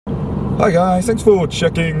Hi guys, thanks for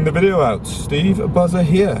checking the video out. Steve Buzza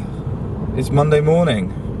here. It's Monday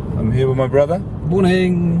morning. I'm here with my brother.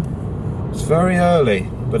 Morning. It's very early,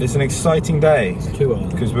 but it's an exciting day. It's too early.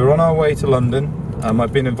 Because we're on our way to London.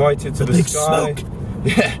 I've been invited to the big Sky... smoke.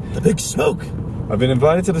 Yeah. The big smoke. I've been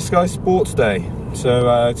invited to the Sky Sports Day.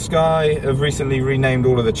 So Sky have recently renamed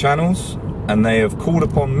all of the channels, and they have called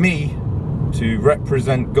upon me to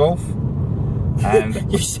represent golf. And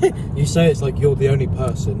you say it's like you're the only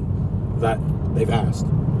person that they've asked.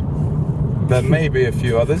 There may be a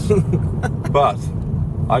few others, but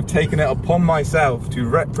I've taken it upon myself to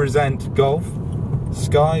represent golf,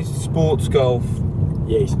 Sky Sports Golf,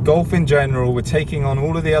 yes, golf in general. We're taking on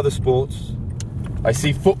all of the other sports. I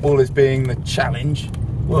see football as being the challenge.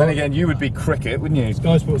 Well, then again, you would be cricket, wouldn't you?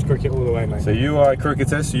 Sky Sports Cricket all the way, mate. So you are a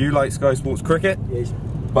cricketer, so you like Sky Sports Cricket? Yes.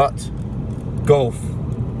 But golf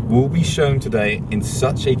will be shown today in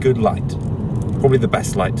such a good light. Probably the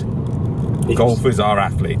best light. Yes. Golfers are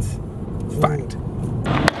athletes. Fact.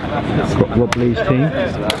 Rob Lee's team.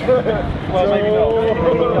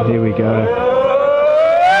 Here we go.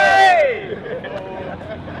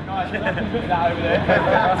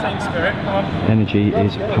 Energy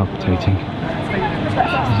is palpitating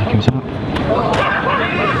as he goes up.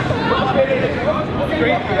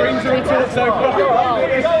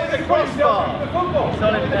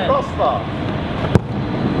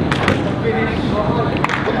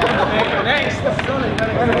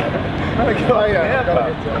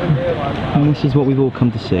 And this is what we've all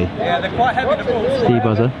come to see. Yeah, they're quite heavy, the balls. Steve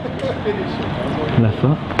Buzza, left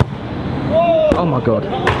foot. Oh my god.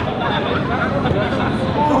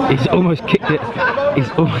 He's almost kicked it.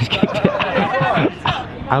 He's almost kicked it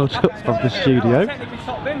out of the studio. Come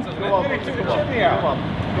on,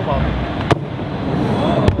 come on.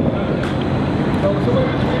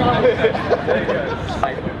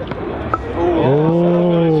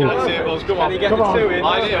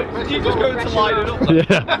 You just go to line it up.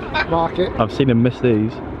 Yeah. Mark it. I've seen him miss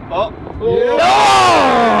these. Oh!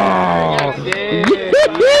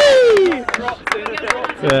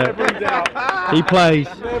 Yeah. He plays.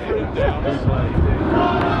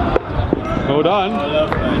 Well done.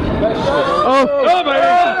 Oh! Oh, baby!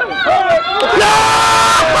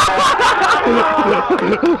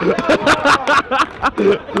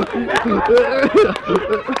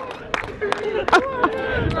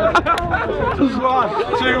 One,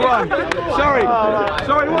 2-1. Sorry,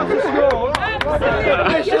 what's the score?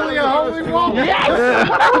 Officially a hole in one. Yes!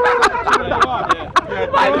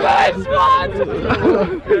 My first one!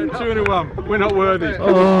 2-1. We're not worthy.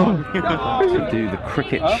 To do the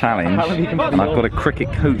cricket challenge, and I've got a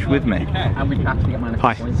cricket coach with me.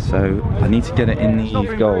 Hi. So I need to get it in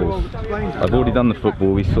these goals. I've already done the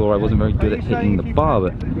football. We saw I wasn't very good at hitting the bar,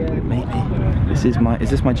 but maybe this is my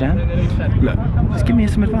jam? Look, just give me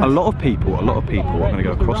some advice. A lot of people are going to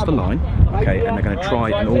go across the line, okay, and they're going to try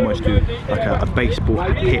and almost do like a baseball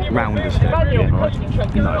hit rounders hit. Yeah, right?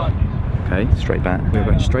 No. Okay, straight back. We're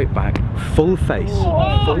going straight back, full face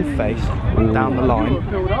down the line.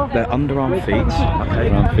 Their underarm feet. Okay,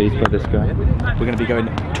 Underarm feet by this guy. we're going to be going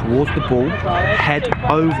towards the ball, head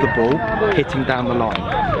over the ball, hitting down the line.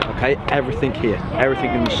 Okay, everything here,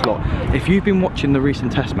 everything in the slot. If you've been watching the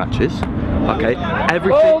recent test matches, okay,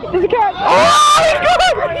 everything. Oh, there's a catch! Oh, he's got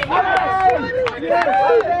it!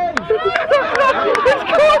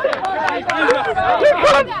 You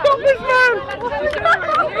can't stop this man!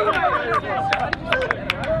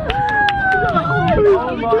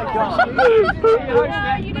 Oh my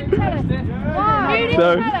God. You didn't tell us.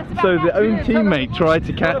 So the own teammate tried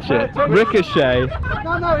to catch it. Ricochet.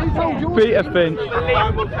 Peter Finch.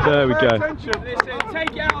 There we go.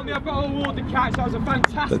 Take it out on me, I've got to award the catch. That was a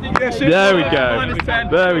fantastic. There we go.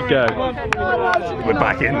 There we go. We're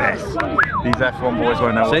back in this. These F1 boys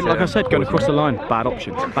won't know what's Like I said, going across the line. Bad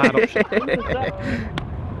option. Bad option.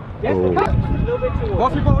 Oh.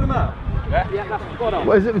 What if we bowled him out? Yeah, that's spot on.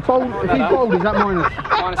 What is it? If he's bold, is that minus?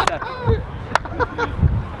 -10.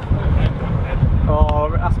 Oh,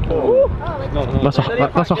 that's cool.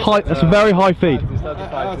 That's a very high feed.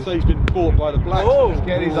 I'd say he's been bought by the Blacks. Oh,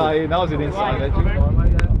 get his eye in. That was an inside edge.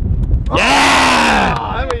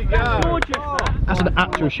 Yeah! There we go. That's an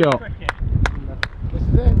actual shot. This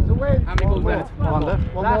is it. It's a win. How many balls left? One left.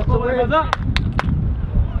 One more to win.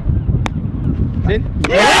 In.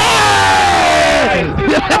 Yeah!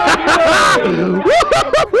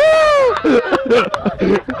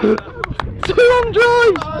 Two on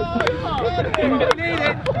drives!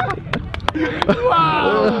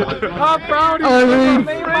 How proud of you!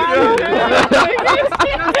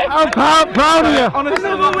 I'm proud of you!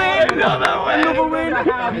 Another win! Another win!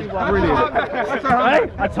 Brilliant. Hey,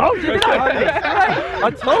 I told you, didn't I? I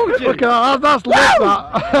told you. Look at that, that's lit,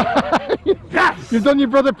 that. Yes! You've done your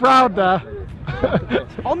brother proud there.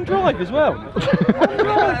 On drive as well.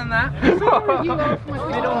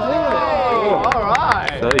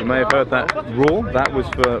 So you may have heard that roar. That was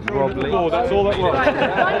for Rob Lee. Oh, that's all that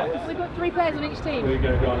was. We've got 3 players on each team.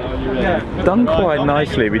 Done quite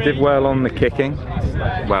nicely. We did well on the kicking.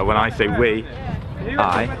 Well, when I say we,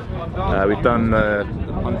 we've done the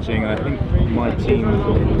punching. I think my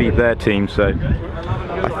team beat their team, so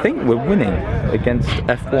I think we're winning against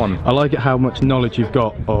F1. I like it how much knowledge you've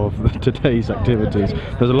got of today's activities.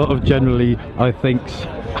 There's a lot of generally I thinks.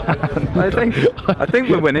 I think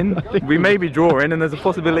we're winning. We may be drawing, and there's a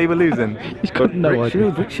possibility we're losing. He's got no idea.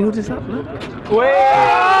 Rick Shiels is up. Look.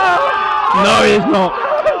 No, he's not.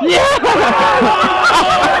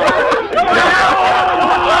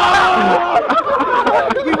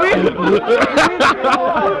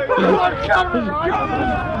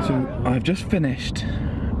 So I've just finished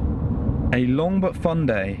a long but fun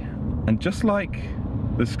day, and just like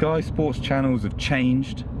the Sky Sports channels have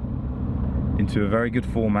changed into a very good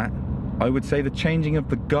format, I would say the changing of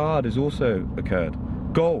the guard has also occurred.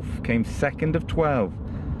 Golf came second of 12.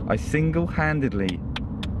 I single-handedly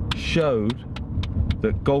showed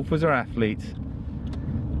that golfers are athletes,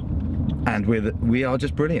 and we are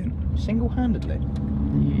just brilliant. Single-handedly.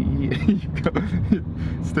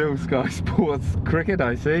 Still Sky Sports cricket,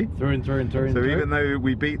 I see. Through. So even though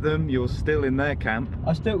we beat them, you're still in their camp.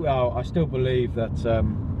 I still believe that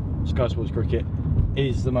Sky Sports cricket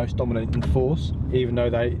is the most dominant force, even though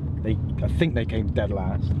I think they came dead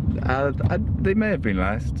last. They may have been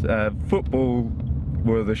last. Football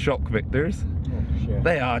were the shock victors.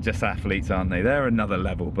 They are just athletes, aren't they? They're another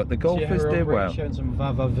level, but the golfers did well. Showing some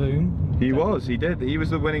vavavoom. He did. He was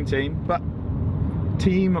the winning team, but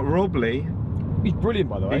Team Rob Lee, he's brilliant,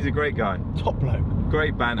 by the way. he's a great guy. Top bloke.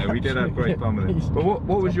 Great banter. We did have great fun with him. But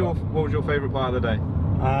what was your favourite part of the day?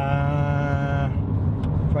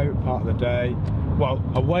 Favourite part of the day. Well,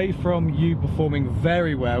 away from you performing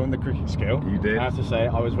very well in the cricket skill, You did. I have to say,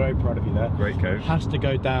 I was very proud of you there. Great coach. Has to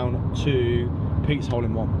go down to Pete's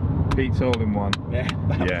hole-in-one. Pete's hole-in-one. Yeah,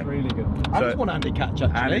 that Yeah. was really good. So- And it's one-handed catch,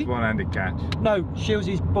 actually. And his one-handed catch. No,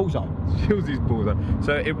 Shiels' bullseye. Shiels' bullseye.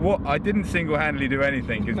 So I didn't single-handedly do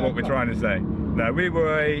anything, is what we're trying to say. No, we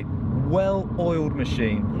were a well-oiled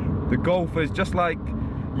machine. The golfers, just like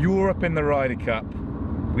Europe in the Ryder Cup,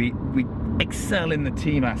 we excel in the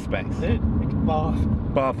team aspects. Bar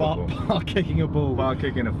kicking a ball. Bar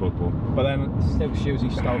kicking a football. But then still Shiels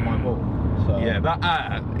stole my ball. So. Yeah,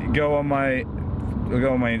 that go on my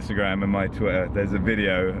Instagram and my Twitter. There's a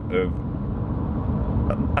video of.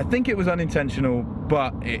 I think it was unintentional,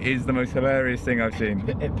 but it is the most hilarious thing I've seen.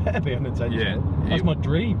 It better be unintentional. Yeah. That's my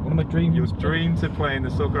dream. One of my dreams. Your dream to play in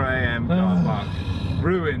the Soccer AM car park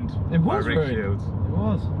ruined by Rick Shiels. It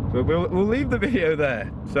was. But we'll leave the video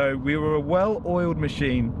there. So we were a well-oiled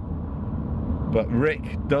machine, but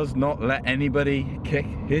Rick does not let anybody kick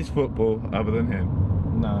his football other than him.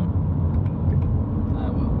 No.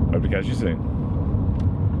 Hope to catch you soon.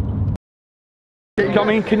 I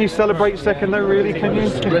mean, can you celebrate second though, really? Can you?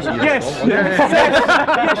 Yes!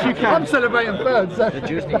 Yes, you can. I'm celebrating third, so.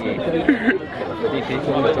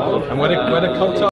 And where the